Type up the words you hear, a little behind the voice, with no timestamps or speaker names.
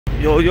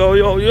Yo, yo,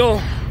 yo, yo.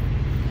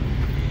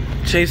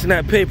 Chasing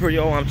that paper,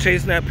 yo. I'm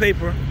chasing that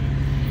paper.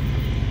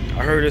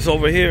 I heard it's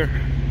over here.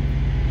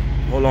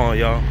 Hold on,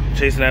 y'all.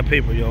 Chasing that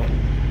paper, yo.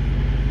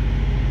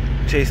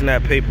 Chasing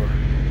that paper.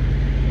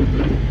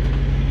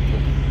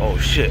 Oh,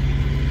 shit.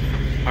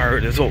 I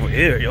heard it's over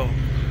here, yo.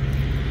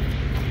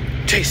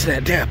 Chasing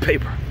that damn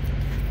paper.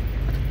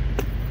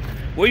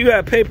 Where you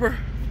at, paper?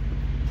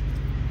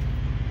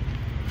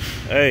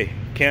 Hey,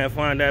 can't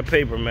find that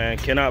paper, man.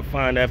 Cannot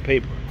find that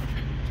paper.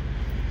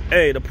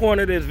 Hey, the point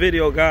of this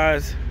video,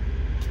 guys,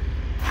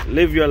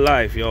 live your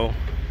life, yo.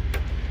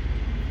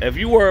 If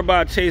you worry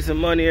about chasing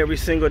money every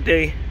single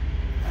day,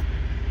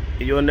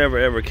 you'll never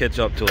ever catch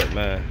up to it,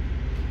 man.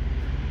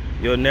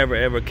 You'll never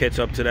ever catch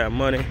up to that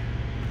money.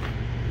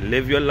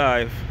 Live your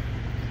life.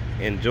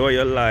 Enjoy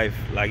your life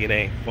like it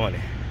ain't funny.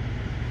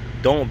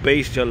 Don't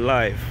base your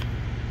life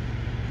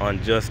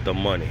on just the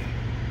money.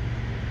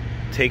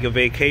 Take a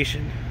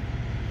vacation.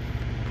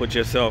 Put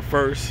yourself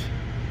first.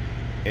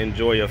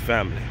 Enjoy your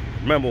family.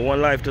 Remember,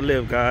 one life to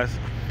live, guys.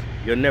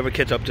 You'll never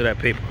catch up to that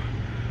paper.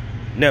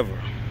 Never.